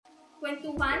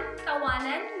Kwentuhan,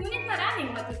 tawanan, ngunit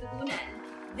maraming matututunan.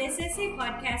 This is a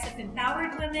podcast of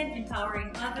empowered women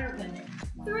empowering other women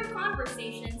Through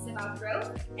conversations about growth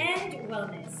and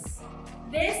wellness.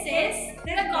 This is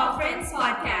the GAWfriends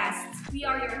podcast. We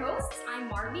are your hosts. I'm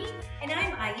Marby. And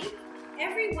I'm Aik.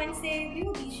 Every Wednesday, we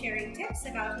will be sharing tips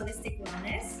about holistic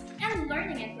wellness and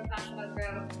learning and professional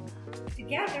growth.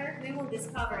 Together, we will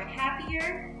discover a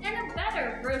happier and a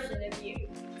better version of you.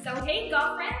 So hey,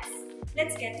 GAWfriends,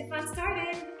 let's get the fun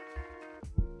started.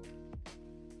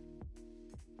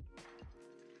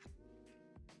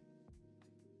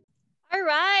 All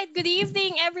right. Good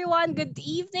evening, everyone. Good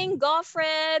evening,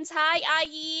 GAWfriends. Hi,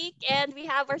 Aik. And we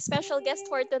have our special guest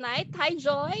for tonight. Hi,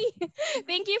 Joy.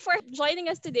 Thank you for joining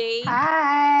us today.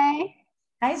 Hi.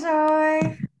 Hi,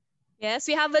 Joy. Yes,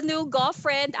 we have a new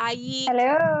GAWfriend, Aik.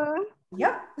 Hello.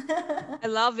 Yep. I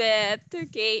love it.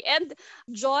 Okay. And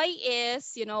Joy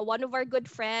is, one of our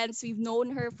good friends. We've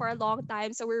known her for a long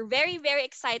time. So we're very, very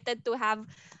excited to have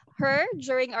her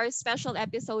during our special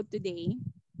episode today.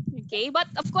 Okay, but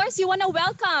of course, you want to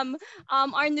welcome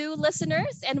our new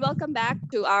listeners and welcome back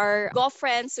to our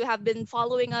GAWfriends who have been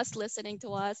following us, listening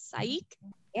to us. Aik?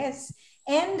 Yes.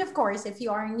 And of course, if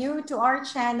you are new to our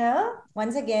channel,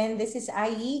 once again, this is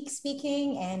Aik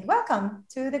speaking and welcome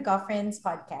to the GAWfriends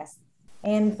podcast.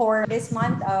 And for this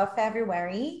month of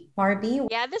February, Marby.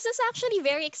 Yeah, this is actually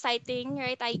very exciting,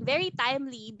 right? Very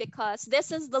timely because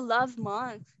this is the love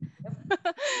month.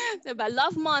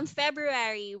 Love month,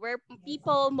 February, where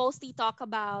people mostly talk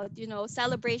about,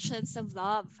 celebrations of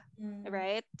love,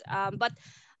 right? But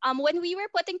when we were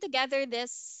putting together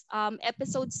this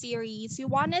episode series, we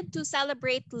wanted to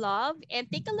celebrate love and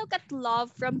take a look at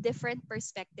love from different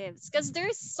perspectives because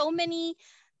there's so many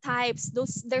types,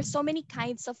 there's so many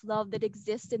kinds of love that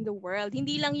exist in the world.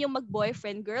 Hindi lang yung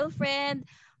mag-boyfriend, girlfriend,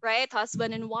 right?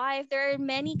 Husband and wife. There are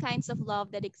many kinds of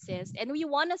love that exist. And we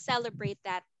want to celebrate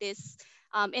that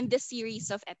in this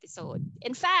series of episodes.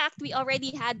 In fact, we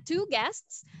already had two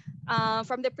guests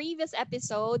from the previous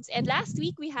episodes. And last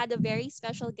week, we had a very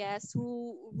special guest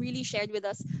who really shared with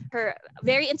us her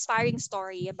very inspiring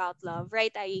story about love.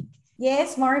 Right, Aik?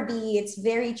 Yes, Marby, it's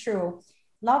very true.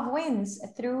 Love wins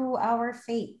through our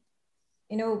faith.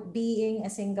 Being a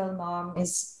single mom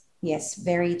is, yes,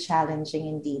 very challenging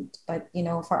indeed. But,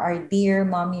 for our dear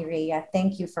mommy Rhea,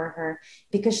 thank you for her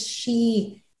because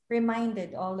she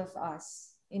reminded all of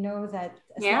us, that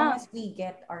as long as we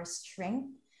get our strength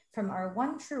from our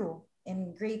one true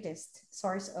and greatest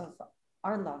source of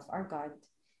our love, our God,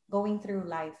 going through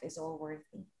life is all worth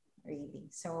it, really.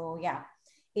 So, yeah,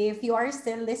 if you are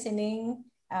still listening,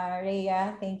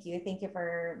 Rhea, thank you. Thank you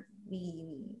for,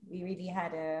 we really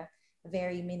had a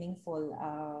very meaningful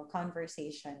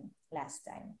conversation last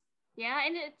time. Yeah,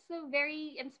 and it's a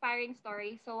very inspiring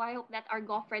story. So I hope that our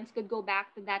GAWfriends could go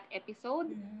back to that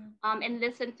episode and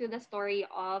listen to the story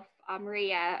of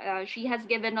Rhea. She has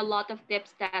given a lot of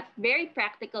tips very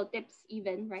practical tips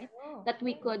even, right? That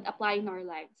we could apply in our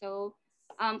lives. So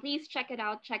please check it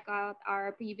out. Check out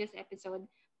our previous episode.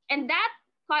 And that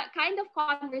kind of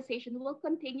conversation will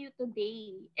continue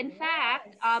today. In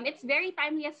fact, it's very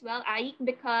timely as well, Aik,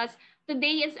 because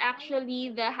today is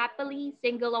actually the Happily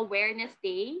Single Awareness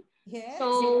Day. Yes.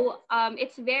 So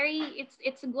it's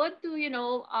good to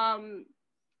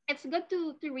it's good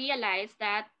to realize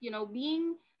that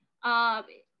being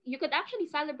you could actually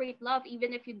celebrate love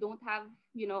even if you don't have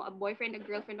a boyfriend, a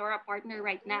girlfriend, or a partner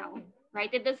right now, right?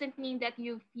 It doesn't mean that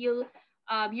you feel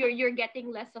you're getting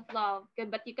less of love,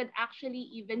 but you could actually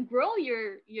even grow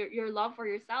your love for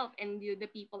yourself and the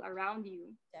people around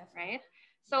you. Definitely. Right?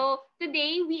 So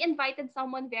today we invited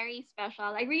someone very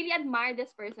special. I really admire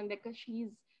this person because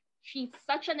she's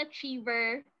such an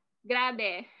achiever.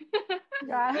 Grabe.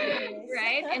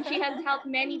 Right? And she has helped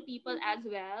many people as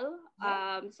well.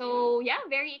 So yeah,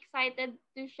 very excited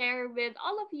to share with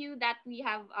all of you that we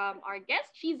have our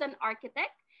guest. She's an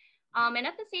architect. And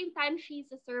at the same time, she's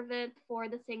a servant for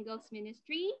the singles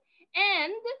ministry.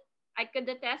 And I could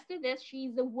attest to this,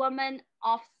 she's a woman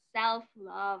of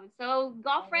self-love. So,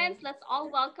 GAWfriends, let's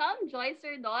all welcome Joy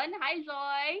Serdon. Hi,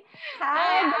 Joy.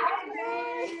 Hi.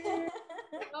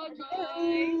 Hello,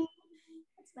 Joy.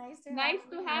 It's nice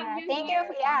to have you. Thank here.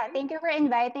 you. Yeah, thank you for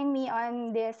inviting me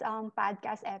on this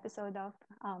podcast episode of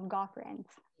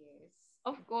GAWfriends. Yes.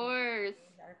 Of course.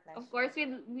 Of course,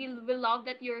 we love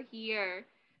that you're here.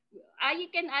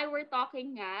 Ayik and I were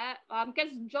talking nga,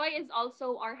 because Joy is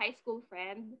also our high school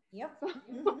friend. Yep.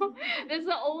 So, this is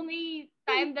the only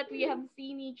time that we have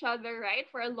seen each other, right?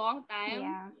 For a long time.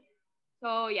 Yeah.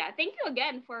 So, yeah, thank you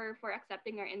again for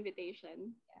accepting our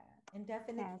invitation. And Yeah,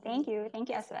 thank definitely, you. Thank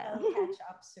you yes, as well. we'll catch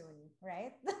up soon,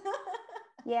 right?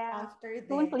 Yeah. After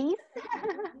Soon, this. please.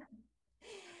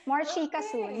 More chika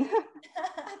soon. Okay.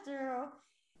 True.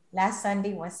 Last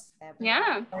Sunday was February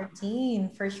Yeah.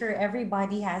 14. For sure,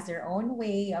 everybody has their own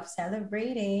way of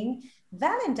celebrating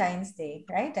Valentine's Day,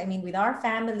 right? I mean, with our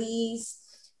families,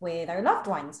 with our loved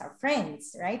ones, our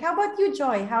friends, right? How about you,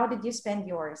 Joy? How did you spend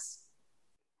yours?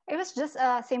 It was just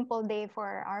a simple day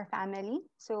for our family.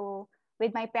 So,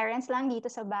 with my parents lang dito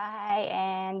sa bahay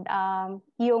and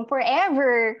yung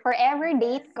forever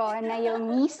date ko na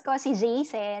yung niece ko si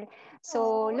Jaisel.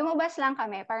 So, Oh, lumabas lang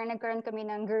kami. Parang nagkaroon kami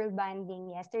ng girl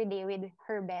bonding yesterday with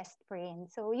her best friend.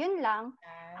 So, yun lang.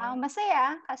 nice.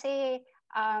 Masaya kasi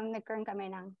nagkaroon kami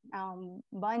ng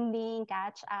bonding,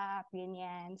 catch up,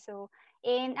 ganyan. So,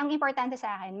 and ang importante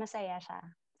sa akin, masaya siya.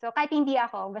 So, kahit hindi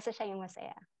ako, basta siya yung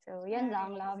masaya. So, yun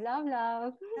lang. Nice. Love, love,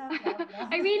 love. Love, love,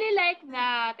 I love. really like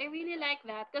that. I really like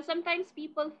that. Because sometimes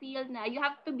people feel na you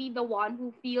have to be the one who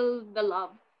feel the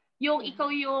love. Yung ikaw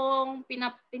Mhm. yung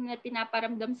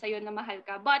pinaparamdam sa'yo na mahal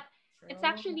ka. But it's True.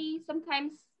 actually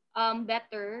sometimes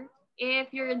better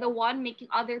if you're the one making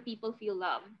other people feel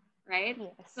love. Right?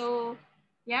 Yes. So,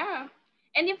 yeah.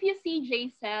 And if you see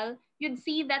Jaisel, you'd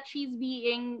see that she's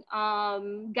being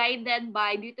guided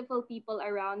by beautiful people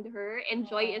around her. And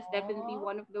Joy is definitely Oh,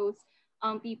 one of those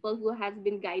people who has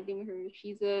been guiding her.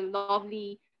 She's a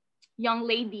lovely young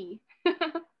lady.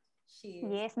 she is.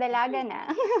 Yes, dalaga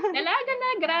na. Dalaga na,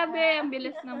 grabe, ang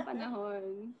bilis ng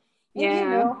panahon. And you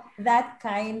Yeah. know, that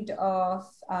kind of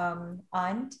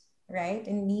aunt, right?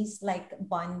 And niece like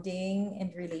bonding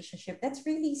and relationship, that's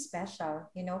really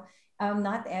special, you know.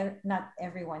 Not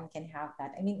everyone can have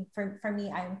that. I mean, for me,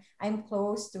 I'm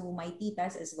close to my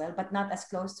titas as well, but not as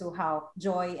close to how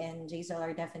Joy and Jaisal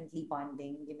are definitely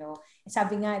bonding, you know.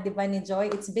 Sabi nga, di ba ni Joy,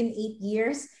 it's been 8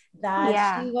 years that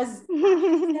Yeah. she was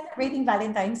actually celebrating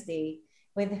Valentine's Day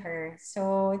with her.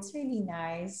 So it's really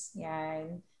nice.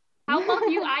 Yeah. How about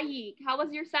you, Ayik? How was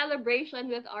your celebration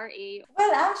with RA?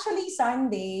 Well, actually,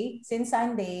 since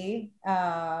Sunday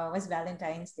was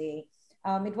Valentine's Day,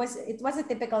 it was a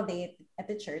typical day at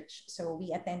the church. So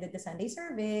we attended the Sunday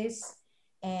service,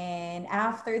 and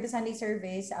after the Sunday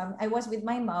service, I was with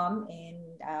my mom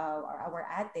and our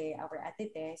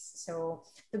ate Tess. So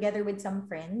together with some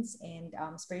friends and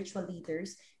spiritual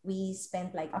leaders, we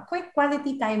spent like a quick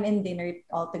quality time and dinner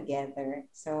all together.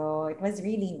 So it was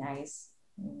really nice.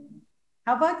 Mm.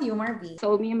 How about you, Marby?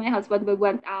 So me and my husband, we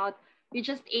went out. We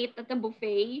just ate at the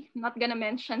buffet. Not gonna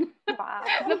mention Wow.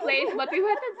 the place, but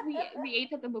we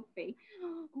ate at the buffet.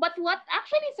 But what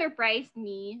actually surprised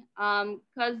me,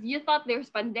 because you thought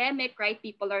there's pandemic, right?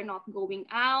 People are not going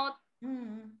out.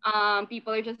 Mm.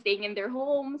 People are just staying in their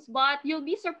homes. But you'll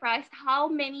be surprised how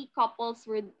many couples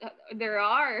there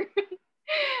are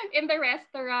in the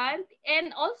restaurant,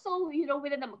 and also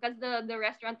within the because the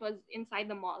restaurant was inside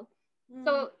the mall. Mm.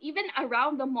 So even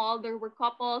around the mall, there were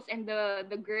couples, and the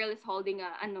girl is holding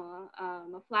a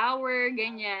flower,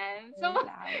 ganyan. So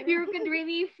Flower. you could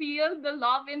really feel the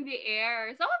love in the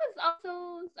air. So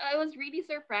I was really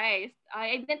surprised.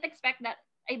 I didn't expect that.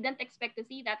 I didn't expect to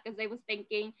see that because I was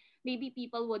thinking maybe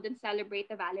people wouldn't celebrate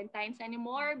the Valentines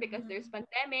anymore because there's Mm.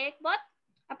 pandemic. But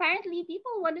apparently,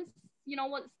 people want to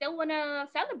still want to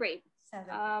celebrate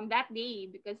Celebrate. that day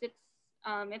because it's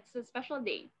a special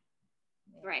day,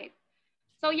 Yeah, right?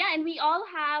 So true. yeah, and we all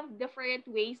have different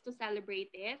ways to celebrate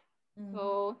it. Mm-hmm.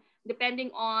 So depending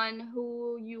on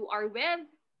who you are with,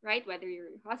 right? Whether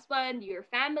your husband, your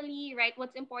family, right?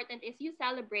 What's important is you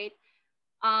celebrate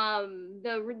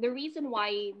the reason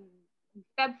why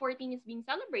Feb 14 is being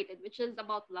celebrated, which is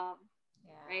about love,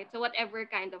 right? Yeah, So whatever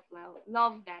kind of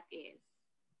love that is,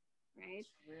 right?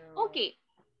 true. Okay.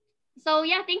 So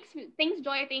yeah, thanks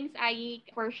Joy, thanks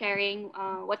Aik for sharing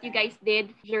what you Yeah. guys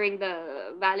did during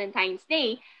the Valentine's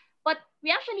Day. But we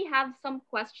actually have some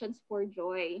questions for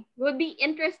Joy. It would be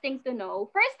interesting to know.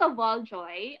 First of all,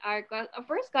 Joy, our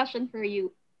first question for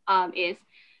you is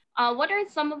what are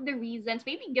some of the reasons?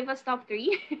 Maybe give us top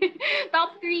three,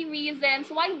 top three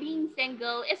reasons why being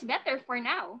single is better for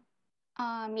now.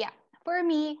 Yeah. For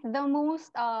me, the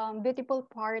most beautiful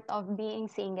part of being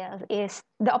single is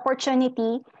the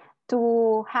opportunity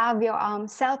to have your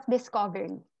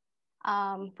self-discovery.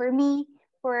 For me,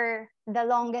 for the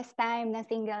longest time na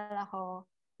single ako,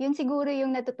 yun siguro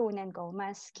yung natutunan ko.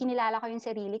 Mas kinilala ko yung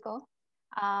sarili ko.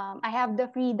 I have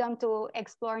the freedom to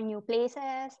explore new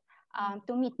places,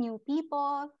 to meet new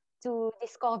people, to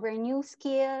discover new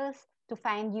skills, to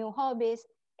find new hobbies,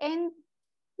 and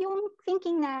yung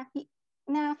thinking na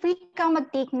free kang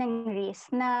mag-take ng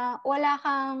risk na wala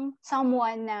kang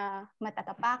someone na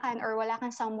matatapakan or wala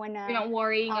kang someone You're na not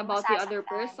worrying about the other masasaktan.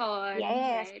 person,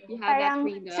 Yes. right? You have that Parang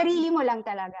freedom. sarili mo lang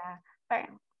talaga.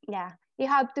 Parang, yeah. You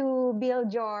have to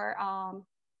build your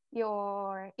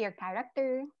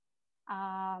character,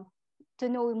 um, to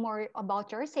know more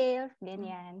about yourself,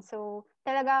 ganyan. So,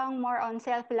 talagang more on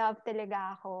self-love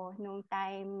talaga ako nung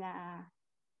time na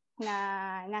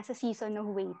nasa season of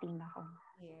waiting ako.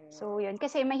 Yes. So, yun.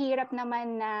 Kasi mahirap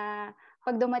naman na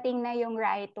pag dumating na yung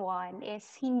right one is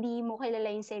hindi mo kilala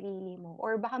yung sarili mo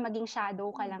or baka maging shadow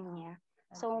ka lang niya.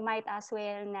 So, might as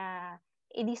well na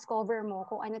i-discover mo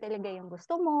kung ano talaga yung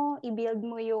gusto mo, i-build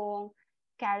mo yung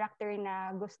character na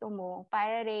gusto mo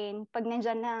para rin pag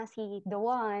nandyan na si the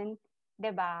one, 'di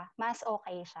ba, mas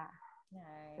okay siya.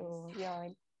 Nice. So,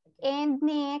 yun. Okay. And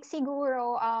next,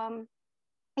 siguro,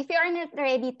 if you are not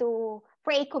ready for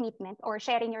a commitment or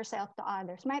sharing yourself to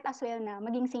others, might as well na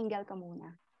maging single ka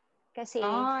muna. Kasi,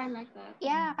 Oh, I like that.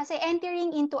 yeah, kasi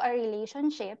entering into a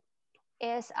relationship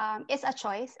is a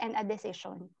choice and a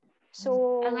decision. I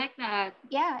So, like that.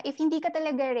 yeah, if hindi ka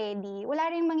talaga ready,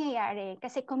 wala ring mangyayari.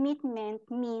 Kasi commitment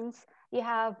means you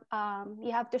have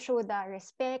to show the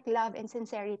respect, love, and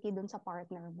sincerity dun sa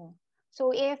partner mo.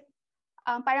 So, if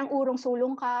parang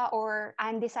urong-sulong ka or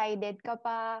undecided ka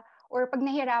pa or pag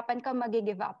nahirapan ka,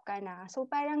 magi-give up ka na. So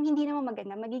parang hindi naman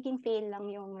maganda, magiging fail lang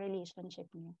yung relationship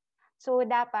niyo. So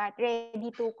dapat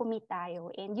ready to commit tayo.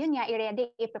 And yun nga,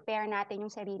 i-ready, i-prepare natin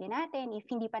yung sarili natin if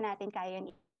hindi pa natin kaya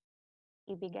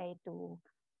ibigay to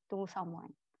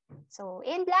someone. So,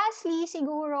 and lastly,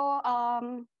 siguro,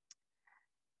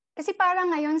 kasi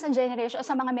parang ngayon sa generation,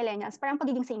 sa mga millennials, parang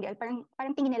pagiging single,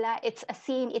 parang tingin nila, it's a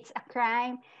sin, it's a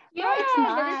crime. No, it's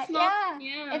Yeah, but not. it's not. Yeah,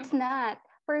 Yeah. it's not.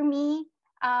 For me,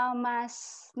 mas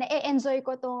na-enjoy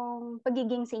ko tong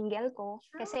pagiging single ko.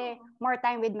 Kasi True. more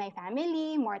time with my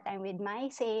family, more time with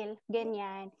myself,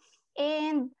 ganyan.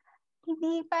 And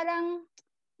hindi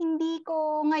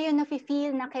ko ngayon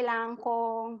nafe-feel na kailangan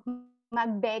kong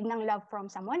mag-beg ng love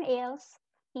from someone else.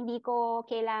 Hindi ko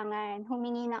kailangan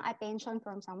humingi ng attention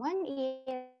from someone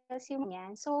else, yung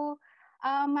yan. So,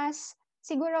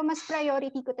 siguro mas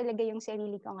priority ko talaga yung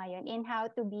sarili ko ngayon in how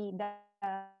to be the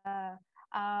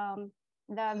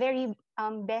very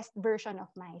best version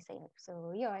of myself.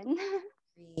 So, yun.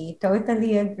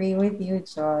 Totally agree with you,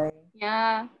 Joy.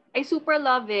 Yeah. I super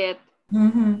love it.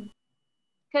 Mm-hmm.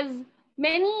 Because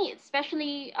many,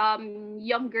 especially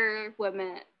younger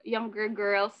women, younger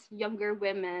girls, younger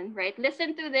women, right?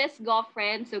 Listen to this,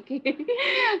 girlfriends, okay?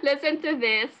 Listen to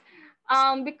this,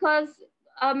 because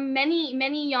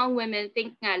many young women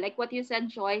think nga, like what you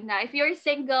said, Joy, na if you're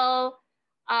single,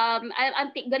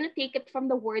 gonna take it from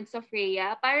the words of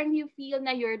Rhea. Parang you feel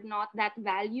na you're not that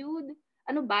valued.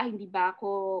 Ano ba, hindi ba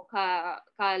ako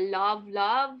ka love,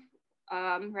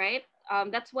 right?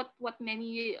 That's what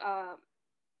many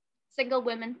single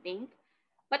women think.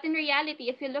 But in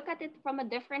reality, if you look at it from a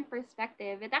different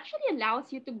perspective, it actually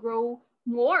allows you to grow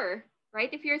more, right?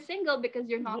 If you're single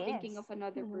because you're not thinking Yes. of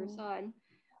another Mm. person.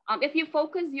 If you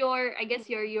focus I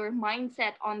guess your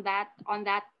mindset um,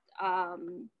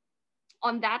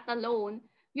 on that alone,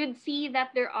 you'd see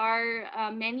that there are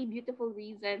many beautiful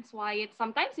reasons why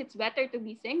it's better to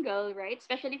be single, right?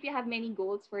 Especially if you have many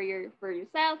goals for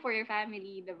yourself, for your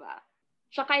family, diba?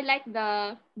 Tsaka like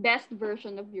the best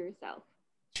version of yourself,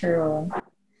 True.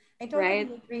 I right?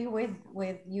 totally agree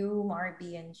with you,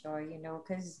 Marby and Joy,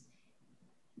 because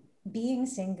being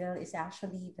single is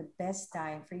actually the best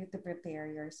time for you to prepare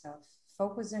yourself.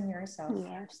 Focus on yourself Yes,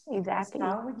 first, because exactly.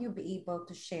 how would you be able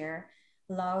to share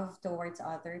love towards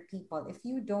other people if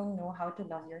you don't know how to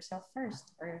love yourself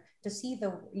first or to see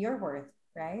your worth,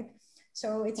 right?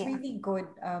 So it's Yeah. really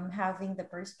good having the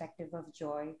perspective of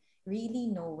Joy, really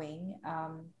knowing,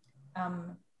 um,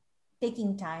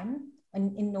 taking time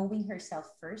in knowing herself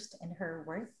first and her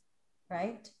worth,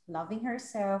 right? Loving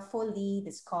herself fully,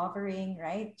 discovering,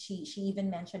 right? She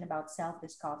even mentioned about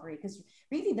self-discovery, because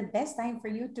really the best time for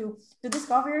you to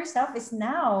discover yourself is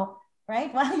now,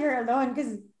 right? While you're alone.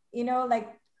 Because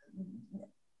like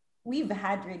we've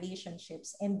had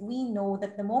relationships and we know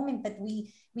that the moment that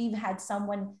we've had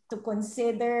someone to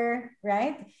consider,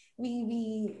 right?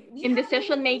 We In have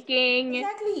decision limitations. making,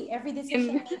 Exactly, every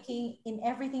decision in making, in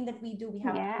everything that we do, we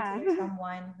have to Yeah. consider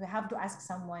someone, we have to ask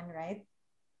someone, right?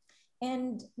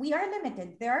 And we are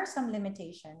limited. There are some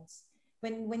limitations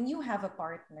when you have a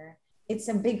partner. It's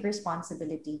a big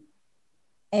responsibility,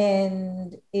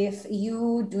 and if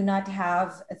you do not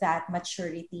have that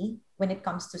maturity when it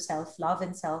comes to self love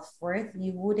and self worth,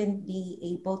 you wouldn't be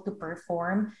able to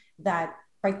perform that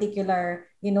particular,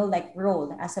 like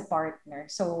role as a partner.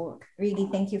 So really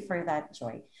thank you for that,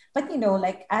 Joy. But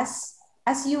like as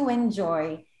you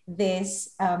enjoy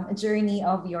this journey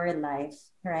of your life,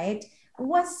 right?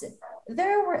 Was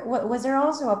was there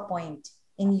also a point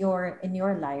in your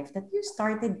life that you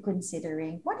started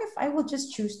considering, what if I would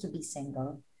just choose to be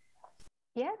single?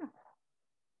 Yeah,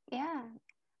 yeah.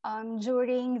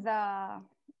 During the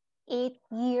 8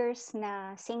 years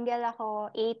na single ako,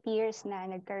 8 years na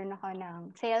nagkaroon ako ng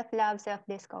self-love,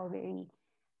 self-discovery.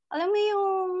 Alam mo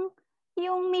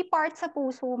yung may part sa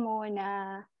puso mo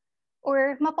na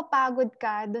or mapapagod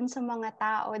ka dun sa mga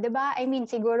tao, 'di ba? I mean,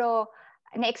 siguro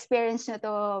na-experience nyo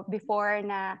to before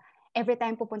na every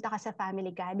time pupunta ka sa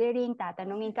family gathering,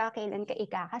 tatanungin ka kailan ka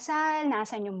ikakasal,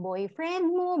 nasan yung boyfriend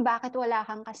mo, bakit wala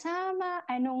kang kasama,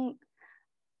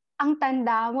 ang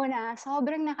tanda mo na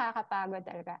sobrang nakakapagod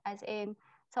talaga. As in,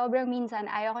 sobrang minsan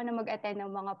ayaw ko na mag-attend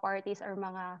ng mga parties or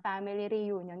mga family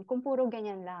reunion kung puro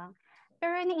ganyan lang.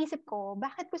 Pero naisip ko,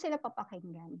 bakit ko sila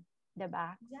papakinggan? 'Di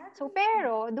ba? So, Exactly.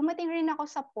 pero dumating rin ako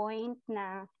sa point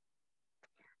na,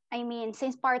 I mean,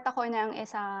 since part ako ng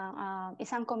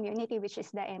isang community which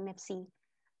is the MFC,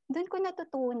 doon ko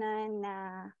natutunan na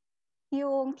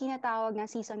yung tinatawag na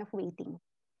season of waiting.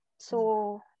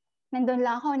 So, nandun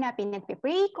lang ako na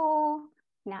pinagpipray ko,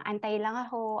 na antay lang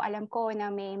ako. Alam ko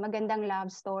na may magandang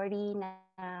love story na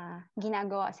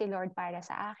ginagawa si Lord para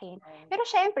sa akin. Pero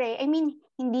syempre, I mean,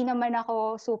 hindi naman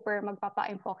ako super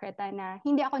magpapa-impokreta na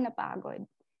hindi ako napagod.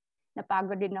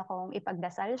 Napagod din akong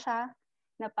ipagdasal siya.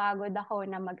 Napagod ako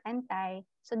na mag-antay.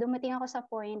 So dumating ako sa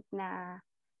point na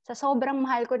sa sobrang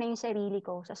mahal ko na yung sarili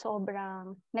ko, sa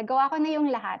sobrang nagawa ko na yung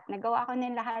lahat. Nagawa ko na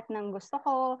yung lahat ng gusto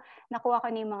ko, nakuha ko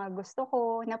na yung mga gusto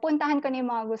ko, napuntahan ko na yung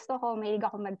mga gusto ko, mahilig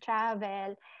ako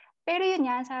mag-travel. Pero yun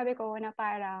nga, sabi ko na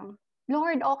parang,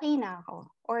 Lord, okay na ako.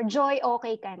 Or Joy,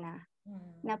 okay ka na.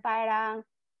 Na parang,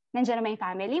 nandiyan naman yung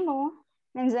family mo,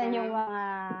 nandiyan yung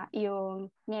Yeah. yung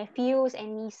nephews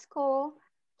and niece ko.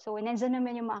 So, nandiyan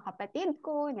naman yung mga kapatid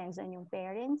ko, nandiyan yung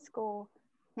parents ko,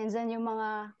 nandiyan yung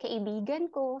mga kaibigan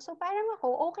ko. So, parang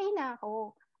ako, okay na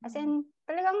ako. As in,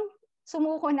 talagang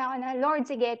sumuko na ako na, Lord,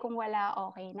 sige, kung wala,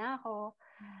 okay na ako.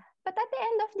 But at the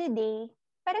end of the day,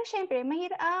 parang syempre,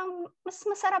 mas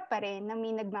masarap pa rin na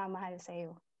may nagmamahal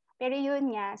sa'yo. Pero yun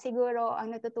nga, siguro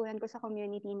ang natutunan ko sa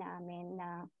community namin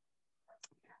na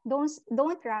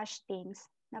don't rush things,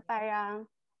 na parang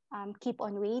keep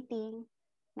on waiting,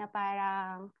 na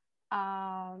parang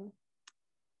um,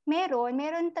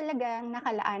 meron talagang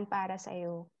nakalaan para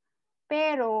sa'yo.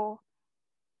 Pero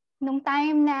nung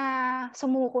time na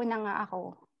sumuko na nga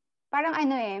ako, parang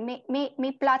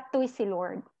may plot twist si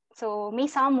Lord. So, may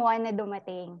someone na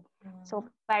dumating. So,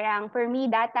 parang for me,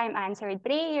 that time, answered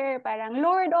prayer. Parang,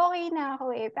 Lord, okay na ako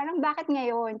eh. Parang, bakit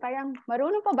ngayon? Parang,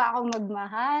 marunong pa ba akong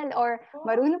magmahal? Or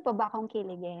marunong pa ba akong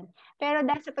kiligin? Pero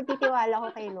dahil sa pagtitiwala ko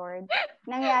kay Lord,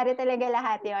 nangyari talaga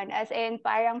lahat yon. As in,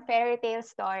 parang fairy tale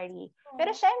story. Pero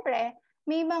syempre,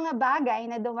 may mga bagay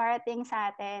na dumarating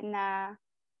sa atin na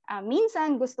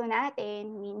minsan gusto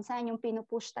natin, minsan yung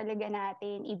pinupush talaga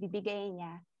natin, ibibigay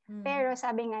niya. Pero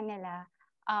sabi nga nila,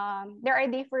 there are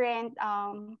different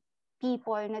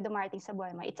people na dumarating sa buhay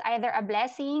mo. It's either a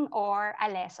blessing or a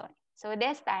lesson. So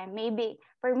this time, maybe,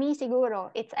 for me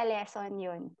siguro, it's a lesson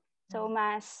yun. So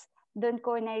mas doon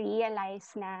ko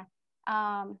na-realize na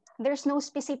there's no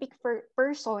specific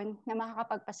person na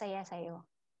makakapagpasaya sa'yo.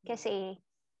 Kasi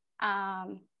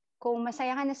kung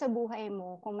masaya ka na sa buhay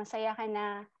mo, kung masaya ka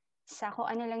na sa kung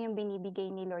ano lang yung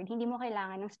binibigay ni Lord, hindi mo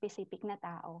kailangan ng specific na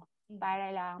tao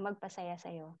para lang magpasaya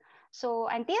sa'yo.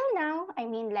 So, until now, I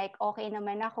mean, like, okay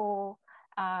naman ako.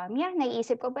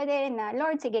 Naiisip ko pa din na,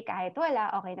 Lord, sige, kahit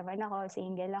wala, okay naman ako,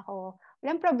 single ako.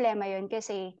 Walang problema yun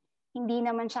kasi hindi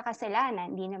naman siya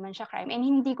kasalanan, hindi naman siya crime, and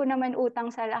hindi ko naman utang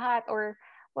sa lahat or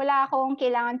wala akong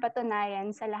kailangan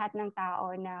patunayan sa lahat ng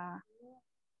tao na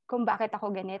kung bakit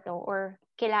ako ganito or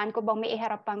kailangan ko bang may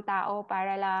iharap pang tao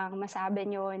para lang masabi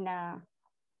nyo na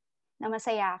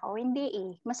masaya ako. Hindi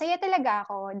eh. Masaya talaga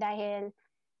ako dahil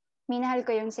minahal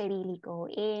ko yung sarili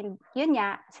ko. And yun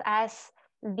nga, as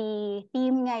the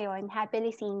team ngayon,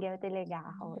 happily single talaga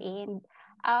ako. And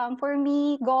for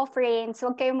me, GAWfriends,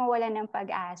 huwag kayong mawalan ng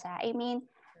pag-asa. I mean,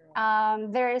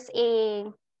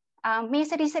 may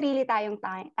sarili-sarili tayong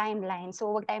timeline.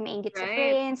 So, huwag tayong mainggit sa Right.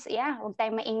 friends. Yeah, huwag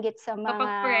tayong mainggit sa Kapag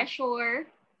mga. pressure.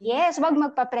 Yes, wag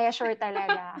magpa-pressure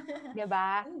talaga, 'di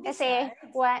ba? Kasi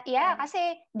kasi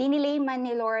dinilay man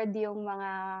ni Lord yung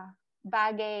mga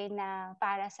bagay na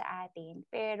para sa atin.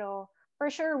 Pero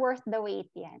for sure worth the wait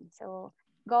 'yan. So,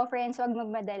 go friends, wag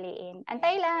magmadaliin.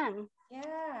 Antay lang.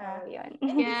 Yeah. So, 'yun.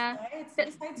 And Yeah.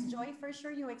 besides Joy, for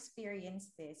sure you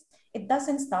experienced this. It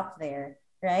doesn't stop there.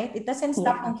 Right? It doesn't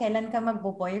stop Yeah. kung kailan ka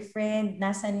magbo-boyfriend,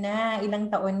 nasa na, ilang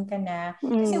taon ka na.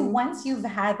 Kasi Mm. once you've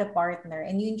had a partner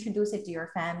and you introduce it to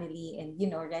your family and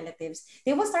relatives,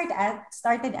 they will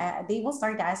they will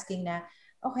start asking na,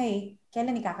 okay,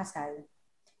 kailan ikakasal?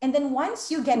 And then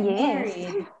once you get Yes.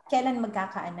 married, kailan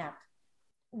magkakaanak?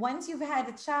 Once you've had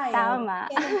a child, Tama.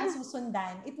 kailan ka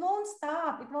susundan? It won't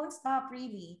stop. It won't stop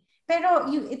really. Pero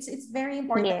it's very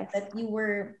important Yes. that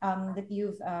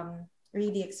you've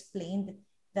really explained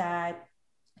that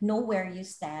know where you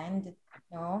stand,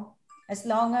 no? As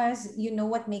long as you know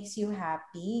what makes you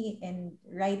happy, and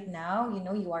right now,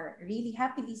 you are really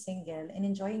happily single and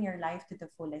enjoying your life to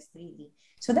the fullest, really.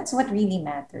 So that's what really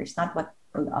matters, not what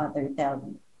will other tell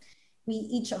you. We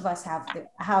each of us have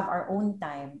our own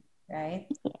time,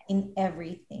 right? In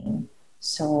everything.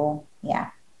 So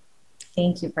yeah,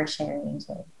 thank you for sharing,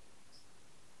 Joy.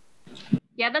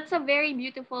 Yeah, that's a very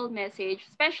beautiful message,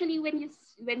 especially when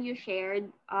you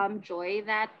shared, Joy,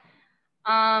 that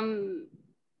um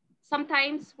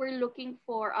sometimes we're looking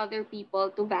for other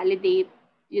people to validate,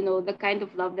 the kind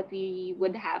of love that we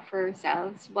would have for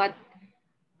ourselves, but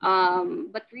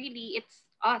really it's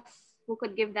us who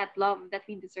could give that love that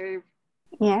we deserve,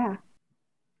 Yeah.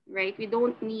 right? We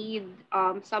don't need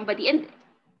somebody. And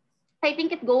I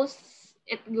think it goes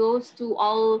to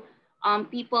all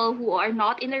people who are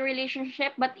not in a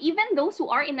relationship, but even those who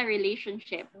are in a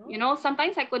relationship.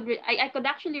 Sometimes I could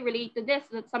actually relate to this,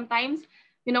 that sometimes,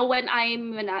 when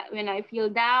I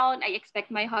feel down, I expect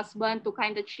my husband to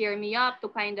kind of cheer me up, to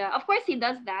kind of course he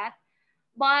does that,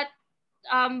 but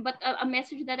a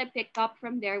message that I picked up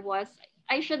from there was,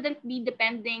 I shouldn't be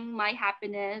depending my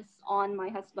happiness on my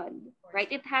husband,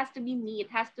 right? It has to be me. It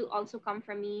has to also come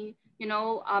from me,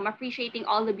 appreciating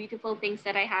all the beautiful things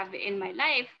that I have in my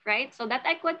life, right? So that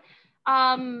I could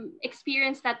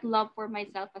experience that love for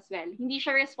myself as well. Hindi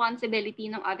siya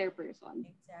responsibility ng other person.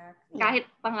 Exactly. Yeah. Kahit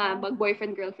pa nga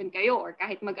mag-boyfriend, girlfriend kayo, or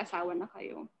kahit mag-asawa na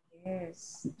kayo.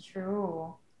 Yes,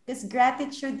 true. Because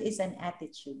gratitude is an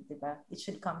attitude, diba? It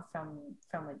should come from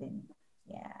within.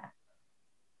 Yeah.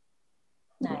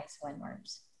 Nice one,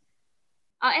 Marbs.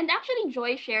 And actually,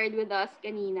 Joy shared with us,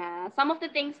 kanina, some of the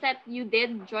things that you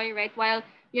did, Joy, right? While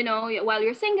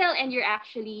you're single and you're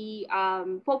actually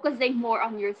focusing more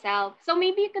on yourself. So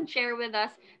maybe you could share with us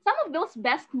some of those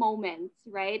best moments,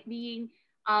 right? Being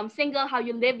single, how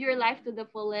you lived your life to the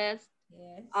fullest,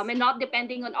 Yes. and not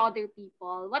depending on other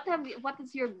people. What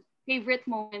is your favorite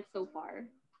moment so far?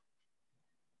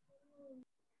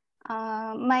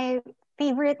 My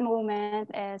favorite moment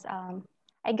is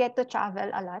I get to travel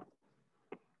a lot.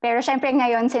 Pero syempre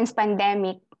ngayon, since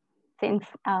pandemic, since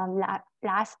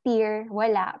last year,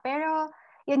 wala. Pero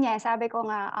yun nga, sabi ko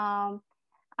nga,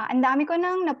 ang dami ko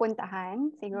nang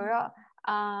napuntahan. Siguro,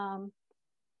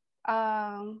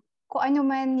 kung ano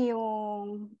man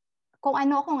kung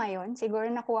ano ako ngayon, siguro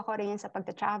nakuha ko rin yan sa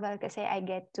pagta-travel kasi I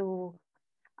get to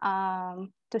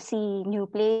see new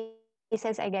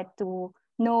places, I get to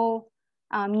know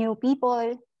new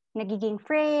people, nagiging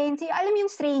friends. Alam mo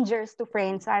yung strangers to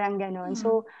friends, parang ganon.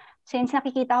 So, since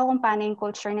nakikita ko kung paano yung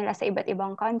culture nila sa iba't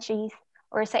ibang countries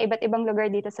or sa iba't ibang lugar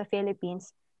dito sa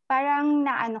Philippines, parang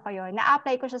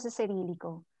na-apply ko siya sa sarili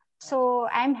ko. So,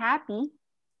 I'm happy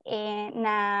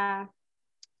na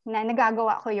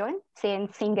nagagawa ko yon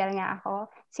since single nga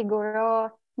ako. Siguro,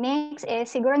 next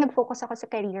is, siguro nag-focus ako sa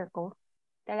career ko.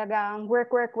 Talagang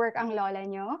work, work, work ang lola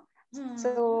nyo.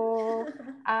 So,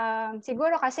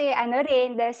 siguro kasi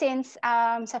since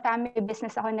sa family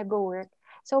business ako nag-work,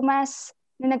 so mas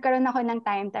nagkaroon ako ng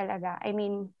time talaga. I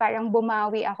mean, parang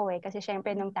bumawi ako kasi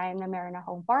syempre nung time na meron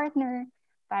akong partner,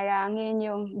 parang yun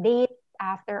yung date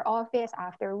after office,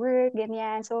 after work,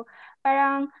 ganyan. So,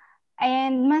 parang,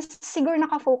 and mas siguro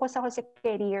nakafocus ako sa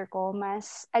career ko,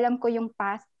 mas alam ko yung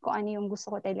path, kung ano yung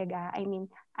gusto ko talaga. I mean,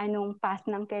 anong path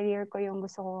ng career ko yung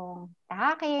gusto kong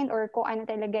tahakin or kung ano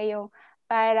talaga yung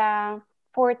parang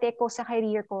forte ko sa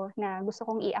career ko na gusto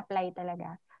kong i-apply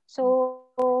talaga.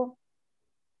 So,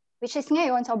 which is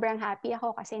ngayon, sobrang happy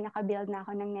ako kasi nakabuild na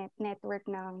ako ng network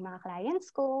ng mga clients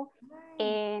ko.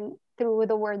 And through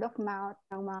the word of mouth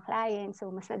ng mga clients, so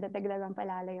mas nadadagdagan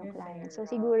palalo yung clients. So,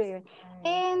 siguro yun.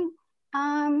 And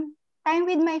time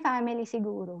with my family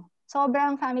siguro.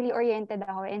 Sobrang family-oriented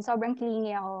ako and sobrang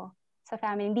clingy ako sa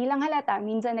family. Hindi lang halata,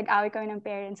 minsan nag-away kami ng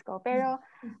parents ko. Pero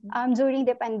during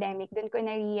the pandemic, doon ko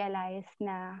na-realize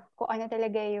na kung ano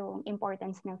talaga yung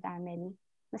importance ng family.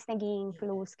 Mas naging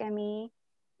close kami,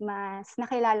 mas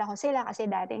nakilala ko sila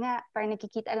kasi dati nga, parang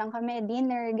nakikita lang kami,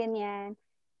 dinner, ganyan.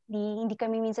 Hindi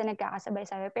kami minsan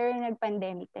nagkakasabay-sabay, pero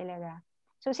nag-pandemic talaga.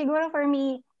 So siguro for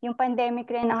me, yung pandemic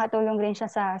rin, nakatulong rin siya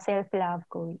sa self-love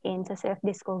ko and sa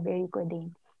self-discovery ko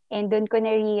din. And doon ko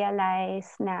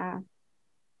na-realize na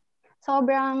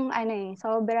sobrang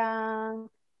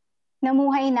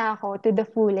namuhay na ako to the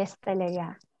fullest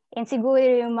talaga. And siguro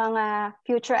yung mga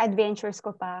future adventures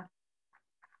ko pa,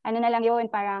 ano na lang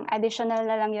yun, parang additional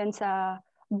na lang yun sa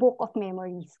book of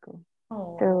memories ko.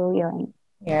 Oh, So, yun.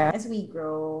 yeah. As we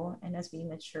grow and as we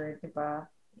mature, diba?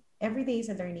 Every day is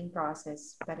a learning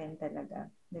process pa rin talaga,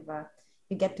 diba?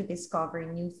 You get to discover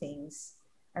new things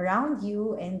around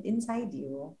you and inside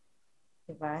you,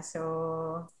 diba?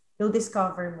 So, you'll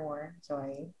discover more,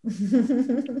 Joy.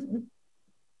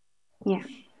 Yeah.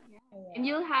 And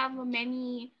you'll have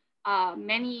many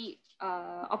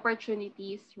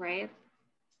opportunities, right?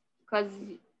 Because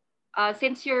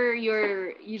since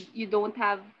you don't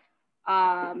have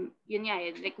yun nga,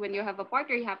 like when you have a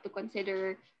partner, you have to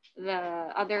consider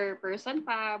the other person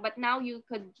pa, but now you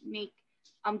could make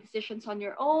decisions on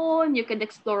your own, you could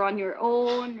explore on your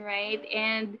own, right?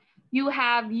 And you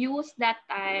have used that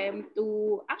time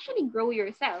to actually grow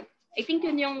yourself. I think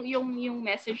yun yung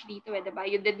message dito, eh, diba?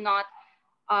 You did not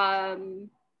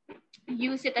um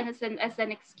use it as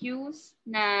an excuse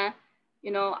na,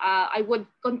 I would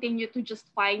continue to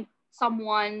just find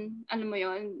someone, ano mo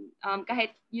yun,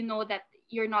 kahit you know that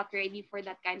you're not ready for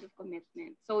that kind of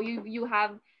commitment. So you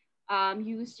have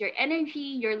used your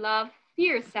energy, your love to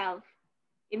yourself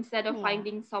instead of Yeah.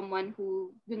 finding someone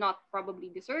who do not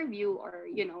probably deserve you, or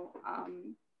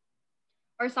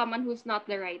or someone who's not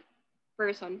the right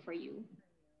person for you.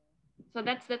 So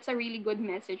that's a really good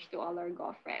message to all our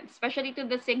girlfriends, especially to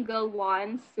the single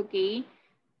ones. Okay,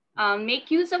 make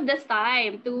use of this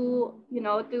time to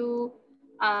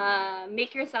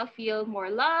make yourself feel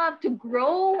more loved, to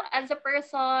grow as a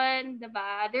person.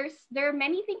 Diba? There are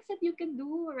many things that you can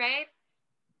do, right?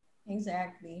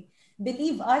 Exactly.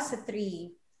 Believe us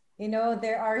three.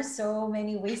 There are so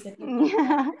many ways that you can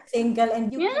Yeah. single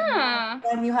and you cannot Yeah.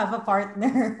 when you have a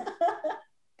partner.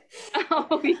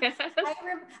 Oh yes.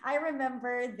 I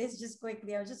remember this just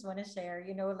quickly. I just want to share,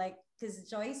 like, because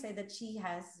Joy said that she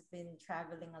has been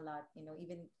traveling a lot,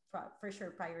 even for sure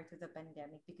prior to the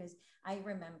pandemic. Because I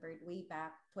remembered way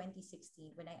back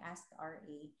 2016 when I asked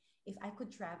RA if I could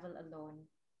travel alone.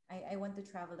 I want to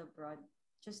travel abroad,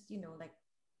 just, like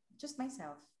just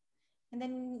myself. And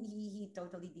then he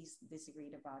totally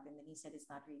disagreed about it. And then he said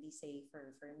it's not really safe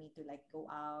for me to like go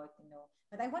out.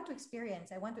 But I want to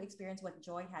experience what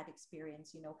Joy had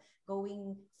experienced,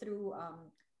 going through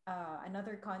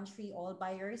another country all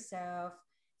by yourself,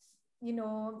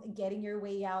 getting your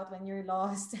way out when you're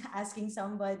lost, asking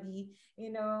somebody,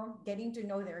 getting to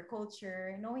know their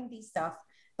culture, knowing these stuff.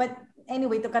 But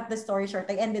anyway, to cut the story short,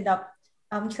 I ended up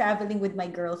traveling with my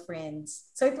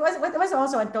girlfriends. So it was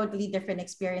also a totally different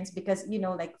experience because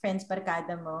like friends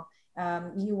barkada mo,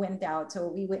 you went out.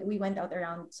 So we went out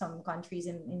around some countries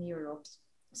in Europe.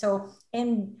 So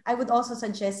and I would also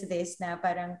suggest this na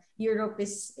parang Europe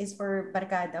is for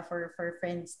barkada, for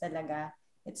friends talaga.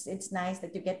 It's nice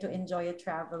that you get to enjoy a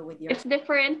travel with your It's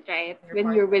different, right? your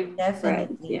When you're partner. with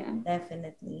friends, Definitely, yeah.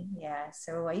 definitely. Yeah.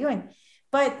 So ayun.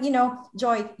 But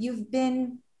Joy, you've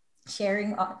been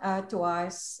sharing to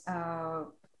us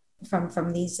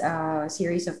from these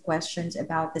series of questions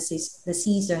about the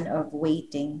season of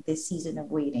waiting, this season of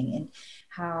waiting, and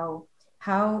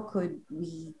how could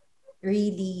we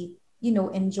really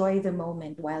enjoy the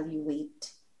moment while you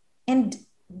wait. And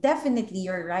definitely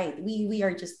you're right, we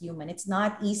are just human. It's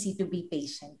not easy to be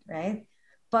patient, right?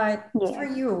 But for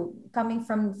Yes. you, coming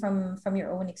from your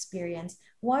own experience,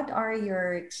 what are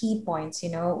your key points,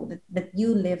 that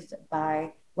you lived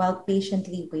by while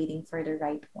patiently waiting for the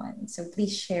right one? So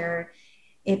please share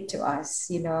it to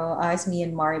us, us, me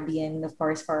and Marby, and of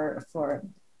course for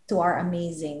to our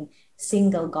amazing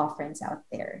single girlfriends out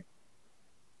there.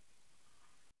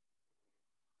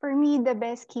 For me, the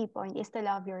best key point is to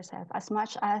love yourself as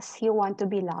much as you want to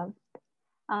be loved.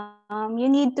 You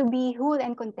need to be whole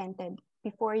and contented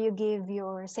before you give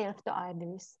yourself to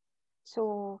others.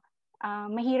 So,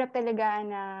 mahirap talaga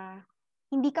na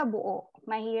hindi ka buo.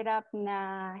 Mahirap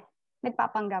na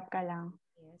nagpapanggap ka lang.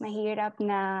 Yes. Mahirap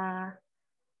na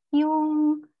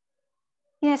yung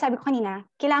sabi ko kanina,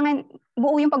 kailangan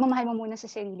buo yung pagmamahal mo muna sa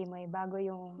sarili mo bago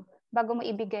mo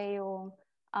ibigay yung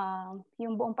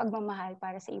buong pagmamahal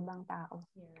para sa ibang tao.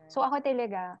 You're So ako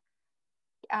talaga,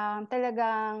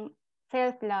 talagang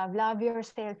self-love, love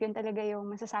yourself, yun talaga yung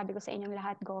masasabi ko sa inyong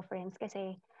lahat, girlfriends.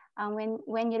 Kasi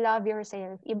when you love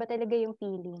yourself, iba talaga yung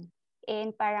feeling.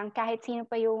 And parang kahit sino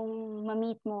pa yung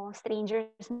ma-meet mo,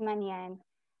 strangers man yan,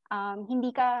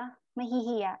 hindi ka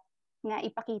mahihiya na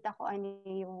ipakita kung ano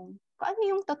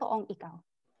yung totoong ikaw.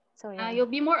 So Yeah, yun.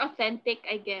 you'll be more authentic,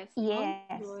 I guess, no?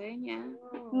 Yes. Joy, yeah.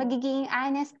 Oh. Magiging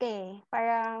honest ka eh.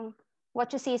 Parang what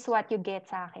you see is what you get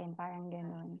sa akin. Parang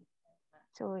ganun.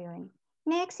 So yun.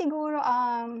 Next siguro,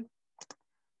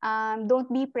 don't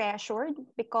be pressured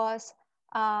because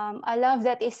a love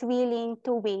that is willing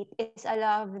to wait is a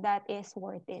love that is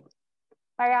worth it.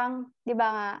 Parang, di ba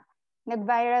nga,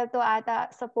 nag-viral to ata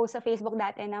sa post sa Facebook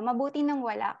dati na mabuti nang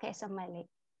wala kesa mali.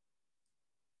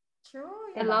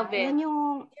 True, I you're Diba? love right. it. Yun yung,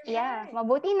 You're yeah, right.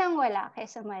 mabuti nang wala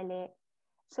kaysa mali.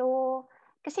 So,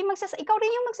 kasi ikaw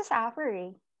rin yung magsasuffer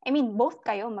eh. I mean, both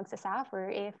kayo magsasuffer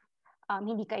if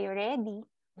hindi kayo ready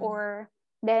Mhm. or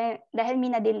dahil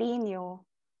minadelay nyo.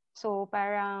 So,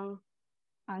 parang,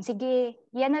 sige,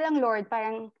 yan na lang Lord.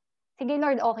 Parang, sige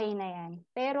Lord, okay na yan.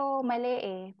 Pero mali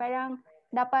eh. Parang,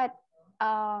 dapat,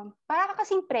 para ka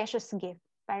kasing precious gift.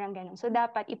 Parang ganun. So,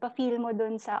 dapat ipa-feel mo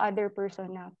dun sa other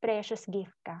person na precious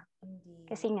gift ka. Indeed.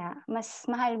 Kasi nga, mas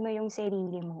mahal mo yung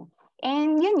sarili mo.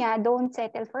 And yun nga, don't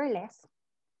settle for less.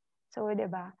 So,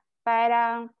 'di ba?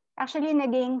 Parang, actually,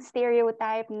 naging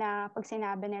stereotype na pag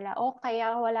sinabi nila, oh,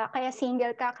 kaya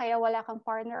single ka, kaya wala kang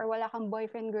partner or wala kang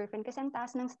boyfriend, girlfriend, kasi ang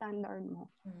taas ng standard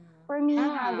mo. Mm. For me,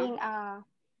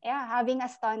 Yeah. having a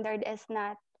standard is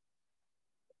not,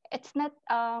 it's not,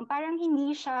 parang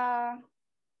hindi siya,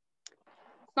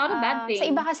 It's not a bad sa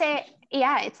iba thing. kasi,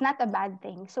 yeah, it's not a bad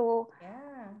thing. So,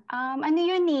 Yeah. ano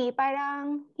yun eh,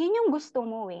 parang yun yung gusto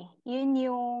mo eh. Yun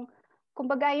yung,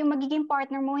 kumbaga yung magiging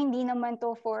partner mo, hindi naman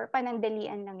to for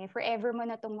panandalian lang eh. Forever mo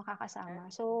na itong makakasama.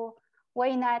 So,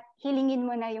 why not hilingin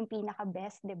mo na yung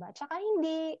pinaka-best, di ba? Tsaka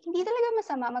hindi talaga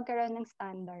masama magkaroon ng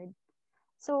standard.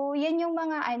 So, yan yung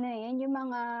mga, yan yung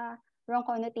mga wrong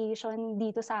connotation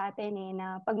dito sa atin eh,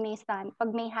 na pag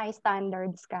may high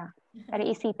standards ka, para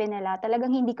isipin nila,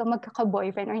 talagang hindi ka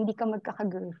magkaka-boyfriend or hindi ka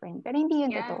magkaka-girlfriend. Pero hindi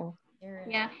yun Yeah. totoo. You're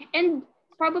Yeah. right. And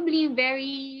probably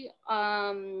very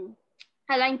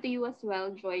aligned to you as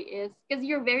well, Joy, is because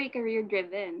you're very career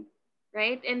driven,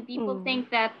 right? And people Mm, think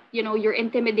that, you're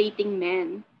intimidating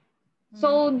men. Mm.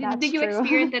 So that's did you true.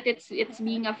 experience that it's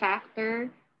being a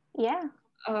factor? Yeah.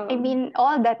 I Um mean,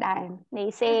 all the time.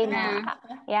 They say na,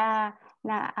 yeah. yeah,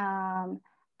 na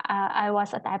I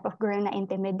was a type of girl na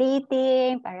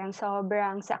intimidating, parang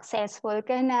sobrang successful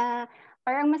ka na.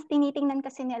 Parang mas tinitingnan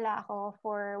kasi nila ako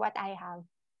for what I have.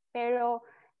 Pero,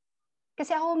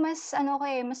 kasi ako mas,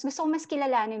 mas gusto ko mas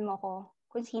kilalanin mo ko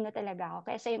kung sino talaga ako.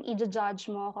 Kaysa yung i-judge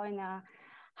mo ako na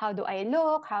how do I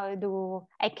look, how do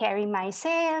I carry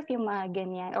myself, yung mga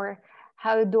ganyan, or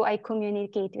how do I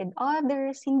communicate with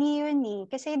others. Hindi yun eh.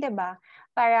 Kasi 'di ba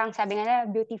parang sabi nga nila,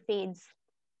 beauty fades.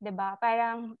 'Di ba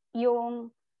parang yung,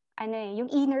 yung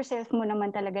inner self mo naman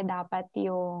talaga dapat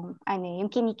yung, yung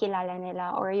kinikilala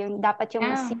nila or yung dapat yung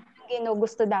mas Yeah.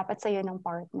 ginugusto dapat sa'yo ng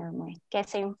partner mo eh.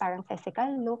 Kesa yung parang physical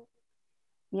look,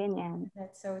 ganyan.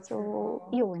 That's so So,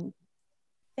 true. yun.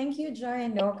 Thank you, Joy.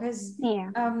 No, because Yeah.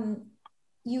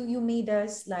 you made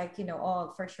us, like,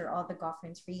 all, for sure, all the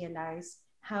girlfriends realize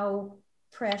how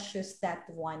precious that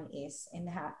one is,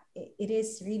 and how it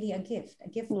is really a gift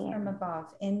Yeah. from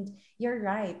above. And you're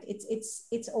right,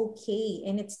 it's okay,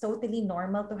 and it's totally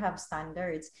normal to have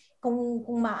standards. Kung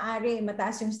maaari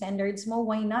mataas yung standards mo,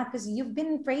 why not? Because you've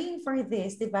been praying for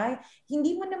this, di ba?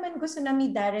 Hindi mo naman gusto na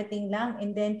may darating lang,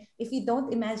 and then if you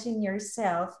don't imagine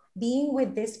yourself being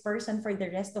with this person for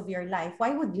the rest of your life,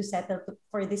 why would you settle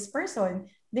for this person?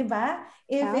 'Di ba?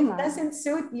 If it Tama. doesn't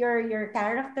suit your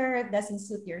character, it doesn't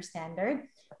suit your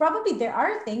standard, probably there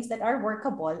are things that are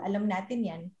workable. Alam natin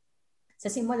 'yan.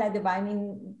 Sa simula, 'di ba? I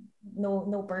mean,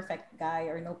 no perfect guy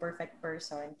or no perfect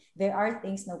person. There are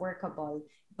things na workable.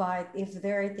 But if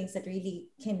there are things that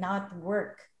really cannot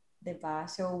work, 'di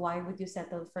ba? So why would you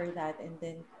settle for that and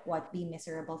then what, be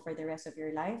miserable for the rest of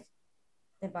your life?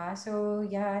 'Di ba? So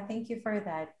yeah, thank you for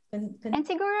that. And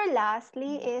siguro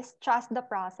lastly is trust the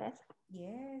process.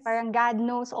 Yes. Parang God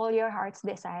knows all your heart's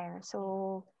desire.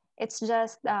 So it's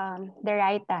just the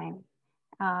right time.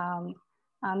 Um,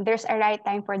 there's a right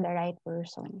time for the right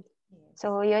person. Yes.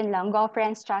 So yun lang. Go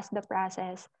friends, trust the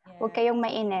process. Huwag Yes. kayong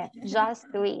mainip. Just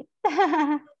wait.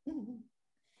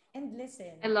 And I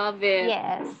listen. love it.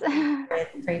 Yes. Pray for it.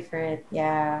 Pray for it.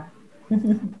 Yeah.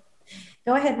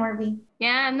 Go ahead, Marby.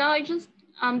 Yeah, no, I just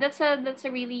that's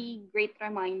a really great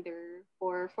reminder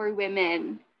for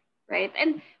women, right?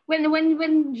 And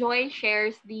when Joy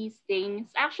shares these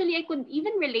things, actually I could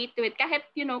even relate to it kahit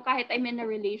I'm in a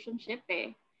relationship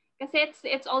eh. Kasi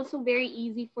it's also very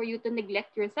easy for you to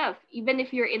neglect yourself even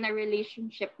if you're in a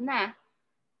relationship na,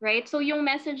 right? So yung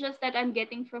messages that I'm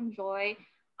getting from Joy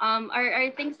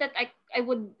are things that I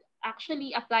would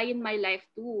actually apply in my life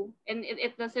too. And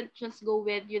it doesn't just go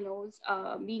with,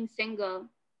 being single,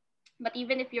 But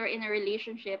even if you're in a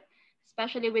relationship,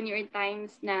 especially when you're in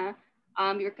times na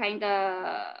you're kind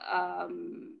of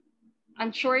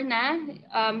unsure na,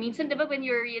 minsan diba when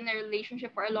you're in a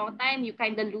relationship for a long time, you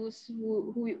kind of lose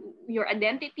who your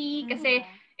identity kasi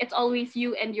it's always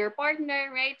you and your partner,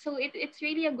 right? So it's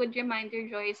really a good reminder,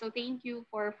 Joy. So thank you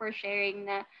for sharing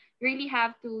na you really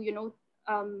have to,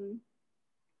 um,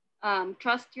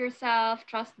 trust yourself,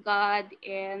 trust God,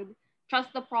 and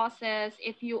trust the process.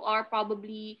 If you are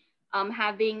probably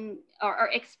having or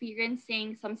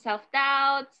experiencing some self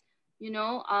doubts,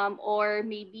 or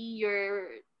maybe you're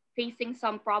facing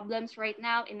some problems right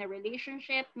now in a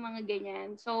relationship, mga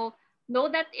ganyan. So know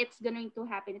that it's going to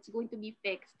happen. It's going to be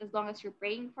fixed as long as you're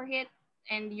praying for it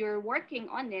and you're working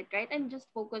on it, right? And just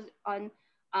focus on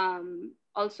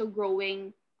also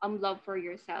growing love for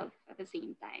yourself at the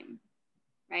same time,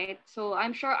 right? So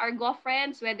I'm sure our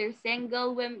girlfriends, whether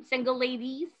single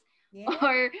ladies Yeah.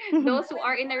 or those who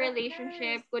are in a Partners.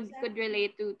 relationship, could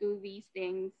relate to these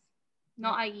things.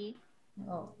 No, Yeah. Ai?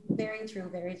 Oh, very true,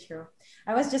 very true.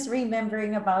 I was just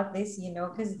remembering about this,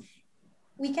 because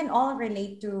we can all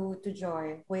relate to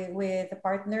Joy with a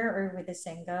partner or with a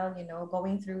single,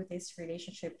 going through this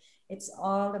relationship. It's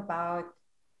all about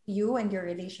you and your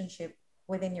relationship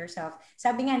within yourself.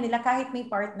 Sabi nga nila, kahit may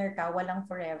partner ka, walang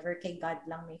forever, kay God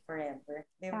lang may forever.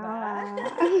 Diba? Tama.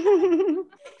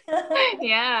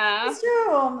 Yeah. It's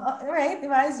true. Right?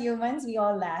 Diba? As humans, we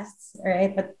all last,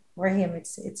 right? But for him,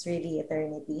 it's really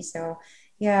eternity. So,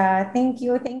 yeah, thank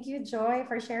you. Thank you, Joy,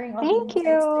 for sharing all the Thank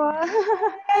insights you.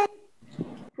 tonight.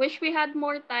 Wish we had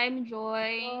more time,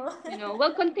 Joy. Oh.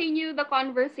 We'll continue the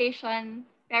conversation,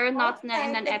 pero not na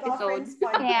in Outside an the episode. GAWfriends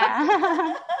podcast.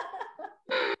 Yeah.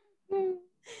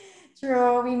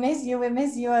 True. We miss you. We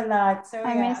miss you a lot. So,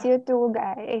 I yeah, miss you too,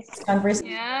 guys. this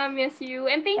conversation. Yeah, miss you.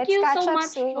 And thank Let's you catch so up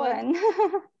much, Joy. soon.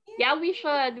 Yeah, we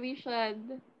should. We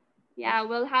should. Yeah,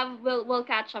 we'll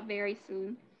catch up very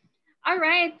soon. All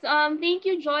right. Thank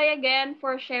you, Joy, again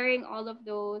for sharing all of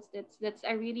those. That's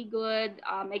a really good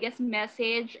I guess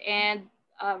message and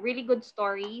a really good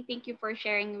story. Thank you for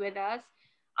sharing with us.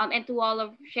 And to all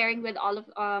of sharing with all of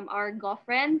our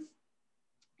girlfriends.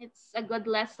 It's a good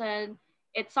lesson.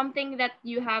 It's something that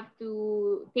you have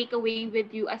to take away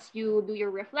with you as you do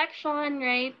your reflection,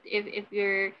 right? If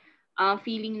you're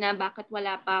feeling na bakit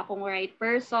wala pa akong right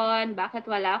person, bakit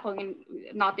wala akong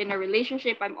not in a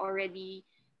relationship, I'm already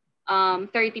 30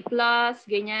 plus,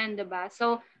 ganyan, 'di ba?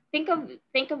 So, think of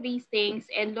these things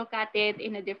and look at it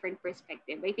in a different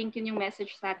perspective. I think yun yung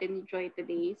message sa atin ni Joy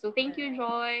today. So, thank you, Right.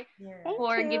 Joy, You're right. Thank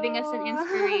for giving us an you.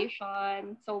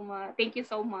 inspiration so much. Thank you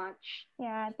so much.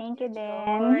 Yeah, Thank thank you, you,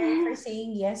 Joy, for Dan.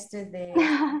 saying yes to this.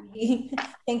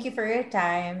 Thank you for your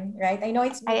time, right? I know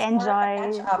I it's more of a catch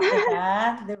enjoy. up, diba?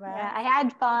 Yeah, Diba? I So had thank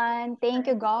you fun. for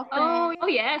Thank you, enjoying. Oh,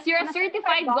 girlfriend. yes, you're I'm a a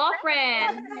certified certified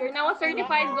girlfriend. girlfriend. You're now a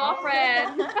certified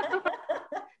girlfriend. Yes.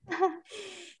 Yes.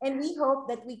 And we hope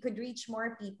that we could reach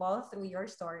more people through your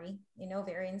story,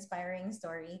 very inspiring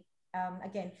story.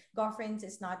 Again, girlfriends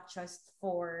is not just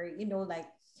for, like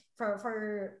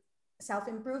for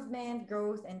self-improvement,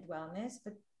 growth, and wellness,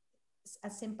 but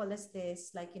as simple as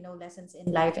this, like, lessons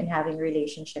in life and having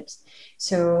relationships.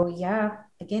 So, yeah,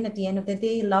 again, at the end of the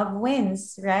day, love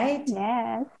wins, right?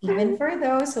 Yes. Even for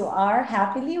those who are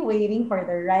happily waiting for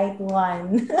the right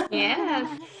one.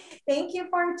 Yes. Thank you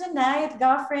for tonight,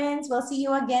 girlfriends. We'll see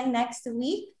you again next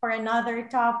week for another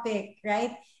topic,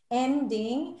 right?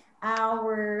 Ending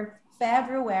our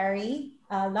February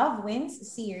Love Wins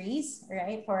series,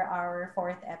 right? For our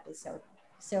fourth episode.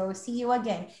 So see you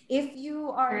again. If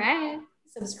you All are not right.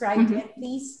 subscribed yet,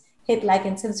 please hit like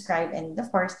and subscribe, and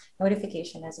of course,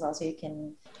 notification as well so you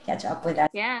can catch up with us.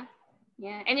 Yeah.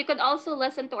 Yeah. And you could also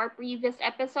listen to our previous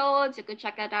episodes. You could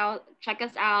check us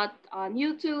out on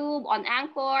YouTube, on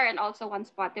Anchor, and also on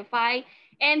Spotify.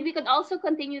 And we could also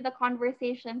continue the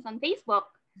conversations on Facebook.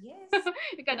 Yes.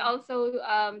 You can also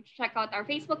check out our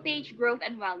Facebook page, Growth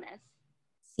and Wellness.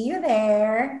 See you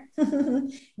there.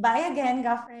 Bye again,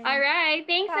 All girlfriend. right.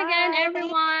 Thanks again, Bye. Thank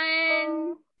everyone.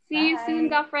 you. See you soon,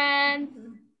 Bye. girlfriends.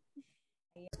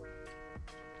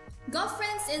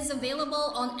 GAWfriends is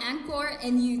available on Anchor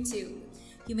and YouTube.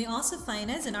 You may also find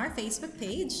us on our Facebook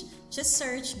page. Just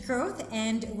search Growth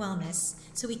and Wellness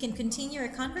so we can continue our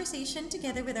conversation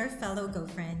together with our fellow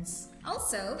GoFriends.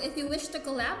 Also, if you wish to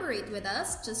collaborate with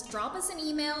us, just drop us an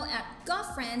email at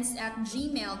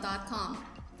gawfriends@gmail.com.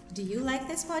 Do you like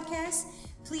this podcast?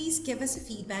 Please give us a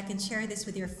feedback and share this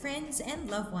with your friends and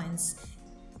loved ones.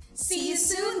 See you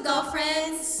soon,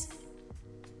 GAWfriends!